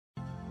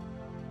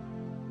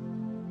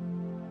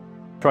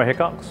Troy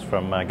Hickox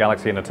from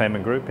Galaxy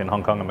Entertainment Group in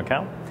Hong Kong and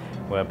Macau.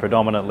 We're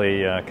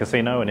predominantly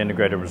casino and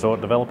integrated resort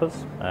developers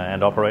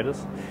and operators,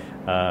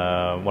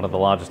 one of the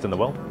largest in the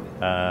world.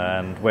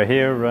 And we're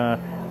here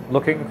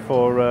looking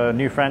for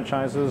new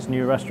franchises,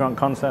 new restaurant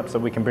concepts that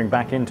we can bring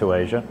back into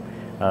Asia,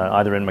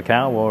 either in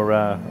Macau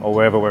or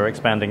wherever we're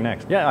expanding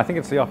next. Yeah, I think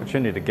it's the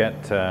opportunity to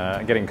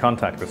get in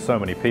contact with so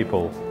many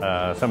people,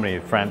 so many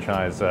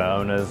franchise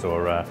owners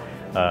or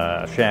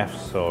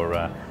chefs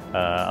or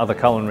other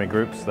culinary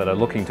groups that are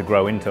looking to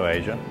grow into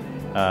Asia.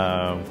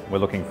 We're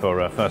looking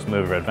for a first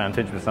mover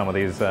advantage with some of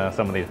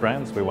these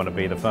brands. We want to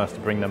be the first to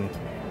bring them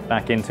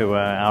back into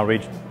our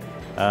region.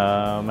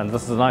 And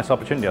this is a nice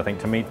opportunity, I think,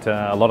 to meet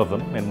a lot of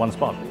them in one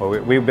spot. Well,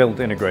 we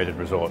build integrated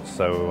resorts,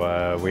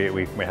 so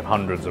we have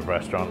hundreds of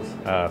restaurants.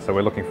 So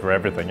we're looking for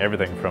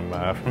everything from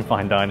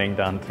fine dining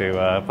down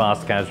to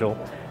fast casual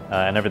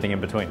and everything in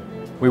between.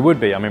 We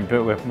would be. I mean,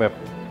 we're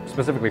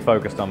specifically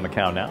focused on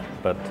Macau now,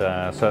 but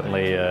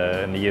certainly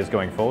in the years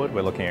going forward,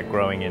 we're looking at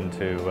growing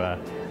into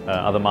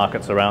other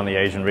markets around the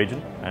Asian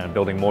region and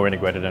building more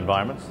integrated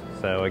environments.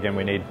 So again,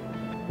 we need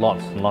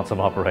lots and lots of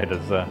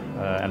operators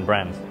and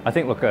brands. I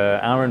think, look,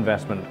 our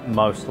investment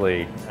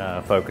mostly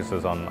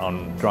focuses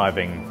on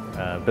driving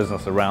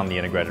business around the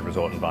integrated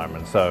resort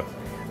environment. So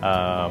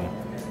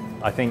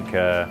I think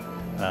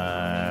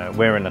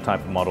we're in the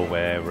type of model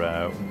where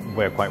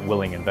we're quite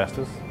willing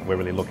investors. We're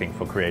really looking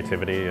for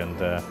creativity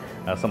and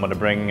someone to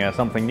bring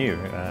something new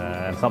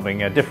and something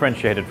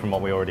differentiated from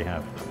what we already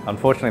have.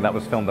 Unfortunately, that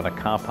was filmed in a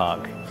car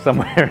park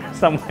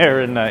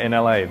somewhere in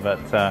LA,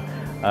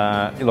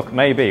 but look,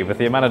 maybe with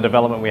the amount of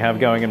development we have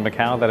going in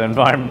Macau, that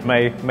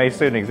environment may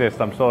soon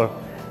exist. I'm sure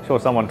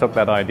someone took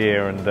that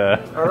idea and...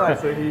 All right,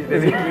 so he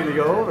didn't really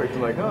go over it.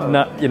 Like, oh.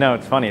 No, you know,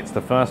 it's funny. It's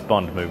the first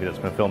Bond movie that's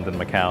been filmed in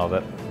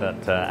Macau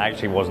that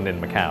actually wasn't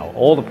in Macau.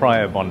 All the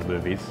prior Bond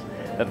movies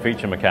that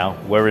feature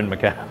Macau were in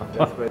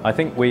Macau. I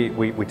think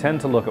we tend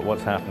to look at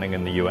what's happening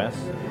in the US,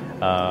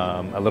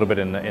 a little bit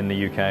in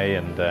the UK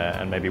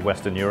and maybe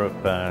Western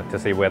Europe to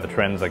see where the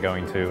trends are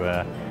going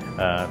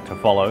to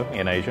follow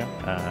in Asia.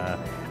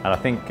 And I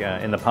think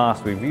in the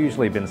past we've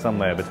usually been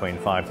somewhere between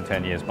 5 to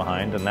 10 years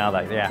behind, and now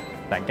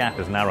that gap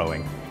is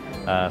narrowing.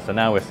 So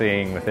now we're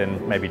seeing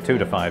within maybe 2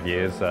 to 5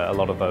 years a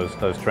lot of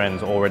those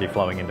trends already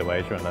flowing into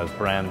Asia and those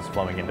brands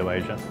flowing into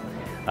Asia.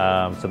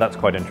 So that's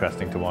quite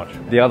interesting to watch.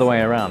 The other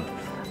way around,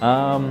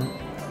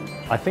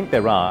 I think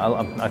there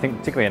are. I think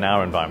particularly in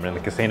our environment,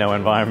 in the casino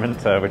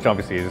environment, which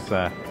obviously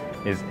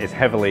is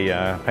heavily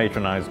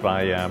patronized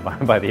by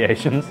the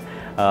Asians.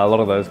 A lot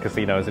of those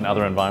casinos in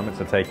other environments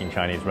are taking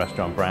Chinese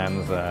restaurant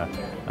brands.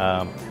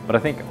 But I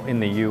think in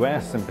the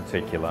US in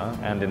particular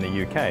and in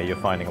the UK, you're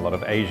finding a lot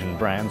of Asian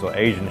brands or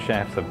Asian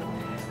chefs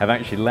have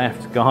actually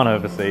left, gone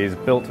overseas,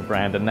 built a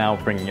brand and now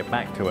bringing it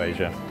back to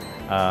Asia.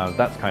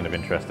 That's kind of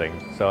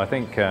interesting. So I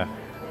think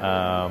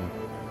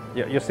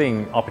you're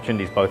seeing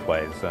opportunities both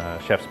ways.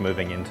 Chefs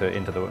moving into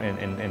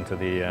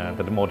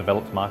the more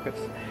developed markets,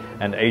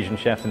 and Asian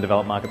chefs in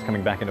developed markets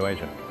coming back into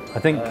Asia. I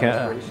think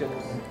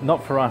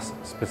not for us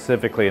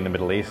specifically in the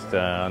Middle East,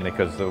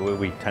 because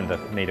we tend to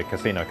need a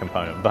casino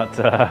component. But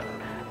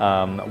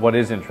what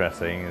is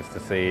interesting is to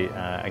see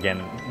again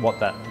what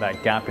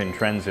that gap in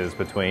trends is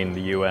between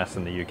the US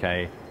and the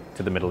UK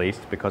to the Middle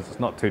East, because it's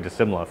not too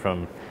dissimilar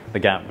from the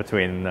gap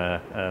between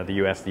the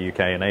US, the UK,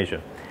 and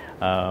Asia.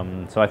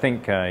 So I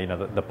think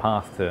the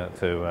path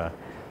to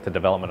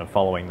development and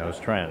following those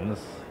trends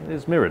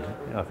is mirrored,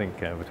 I think,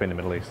 between the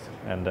Middle East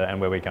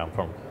and where we come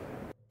from.